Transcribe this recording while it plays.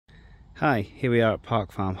Hi, here we are at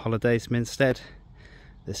Park Farm Holidays, Minstead.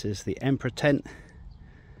 This is the Emperor tent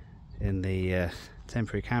in the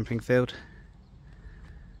temporary camping field.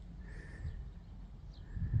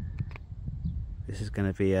 This is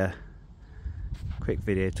going to be a quick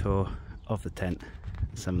video tour of the tent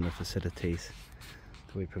and some of the facilities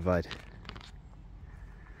that we provide.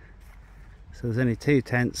 So there's only 2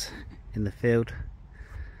 tents in the field,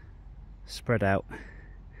 spread out.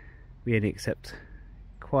 We only accept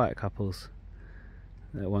quiet couples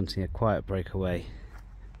that are wanting a quiet breakaway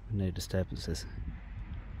with no disturbances.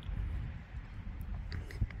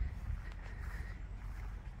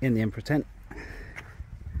 In the Emperor tent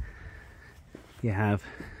you have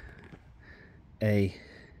a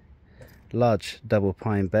large double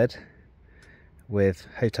pine bed with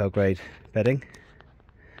hotel grade bedding,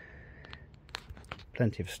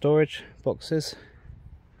 plenty of storage boxes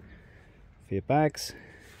for your bags,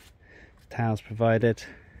 towels provided,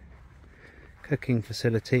 cooking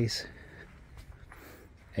facilities,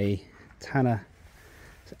 a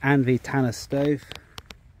Anvi Tanner stove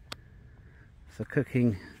for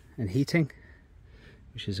cooking and heating,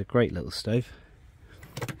 which is a great little stove,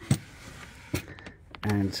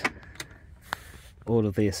 and all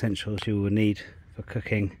of the essentials you will need for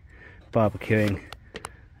cooking, barbecuing,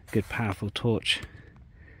 a good powerful torch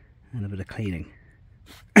and a bit of cleaning.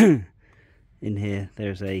 In here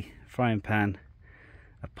there's a frying pan,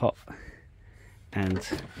 a pot and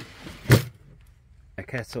a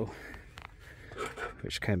kettle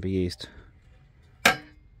which can be used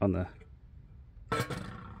on the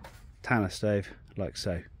Tanner stove like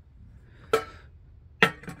so.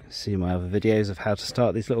 See my other videos of how to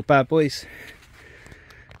start these little bad boys.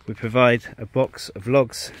 We provide a box of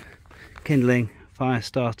logs, kindling, fire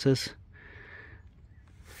starters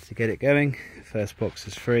to get it going. First box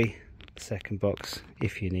is free. The second box,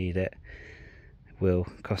 if you need it, will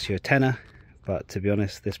cost you £10, but to be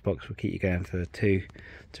honest this box will keep you going for 2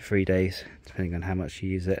 to 3 days depending on how much you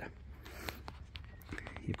use it.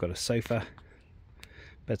 You've got a sofa,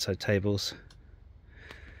 bedside tables,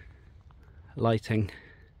 lighting,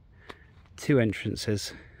 2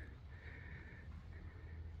 entrances,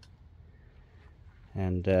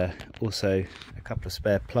 and also a couple of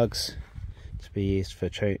spare plugs to be used for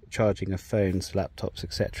charging of phones, laptops,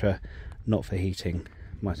 etc., not for heating,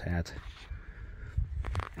 might I add.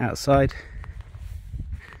 Outside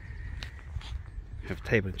we have a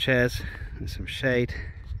table and chairs and some shade,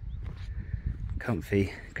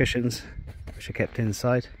 comfy cushions which are kept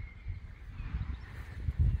inside,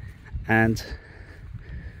 and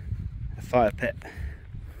a fire pit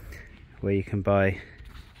where you can buy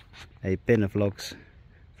a bin of logs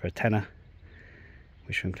for £10,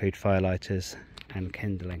 which will include firelighters and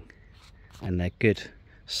kindling, and they're good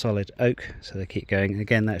solid oak, so they keep going.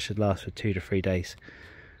 Again, that should last for 2 to 3 days,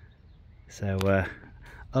 so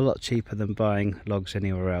a lot cheaper than buying logs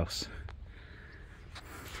anywhere else.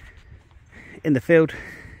 In the field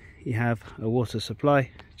you have a water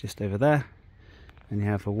supply just over there, and you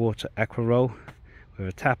have a water aqua roll with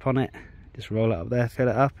a tap on it. Just roll it up there, fill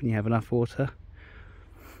it up, and you have enough water.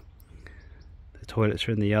 The toilets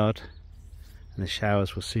are in the yard, and the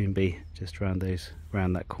showers will soon be just around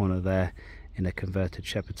that corner there in a converted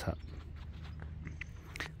shepherd's hut.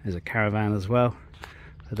 There's a caravan as well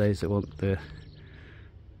for those that want the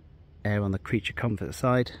air on the creature comfort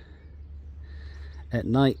side. At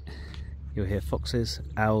night you'll hear foxes,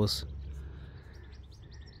 owls,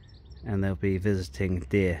 and they'll be visiting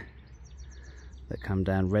deer that come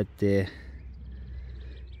down. Red deer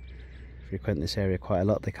frequent this area quite a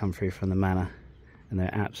lot. They come through from the manor and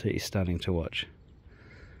they're absolutely stunning to watch.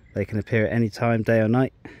 They can appear at any time, day or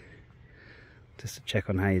night, just to check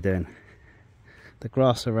on how you're doing. The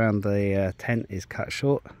grass around the tent is cut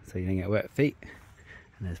short so you don't get wet feet,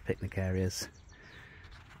 and there's picnic areas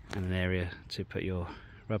and an area to put your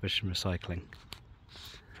rubbish and recycling.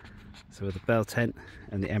 So with the Bell tent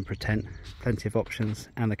and the Emperor tent, plenty of options,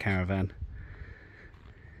 and the caravan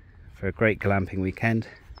for a great glamping weekend,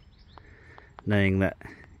 knowing that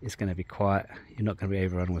it's going to be quiet, you're not going to be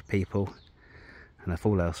overrun with people, and if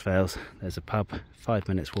all else fails there's a pub 5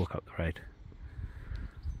 minutes walk up the road.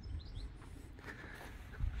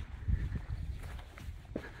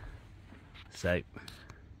 So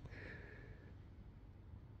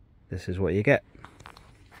this is what you get.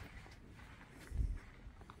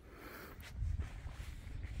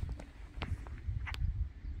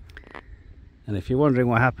 And if you're wondering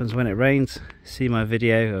what happens when it rains, see my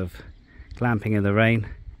video of glamping in the rain.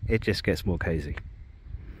 It just gets more cozy.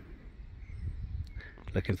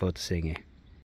 Looking forward to seeing you.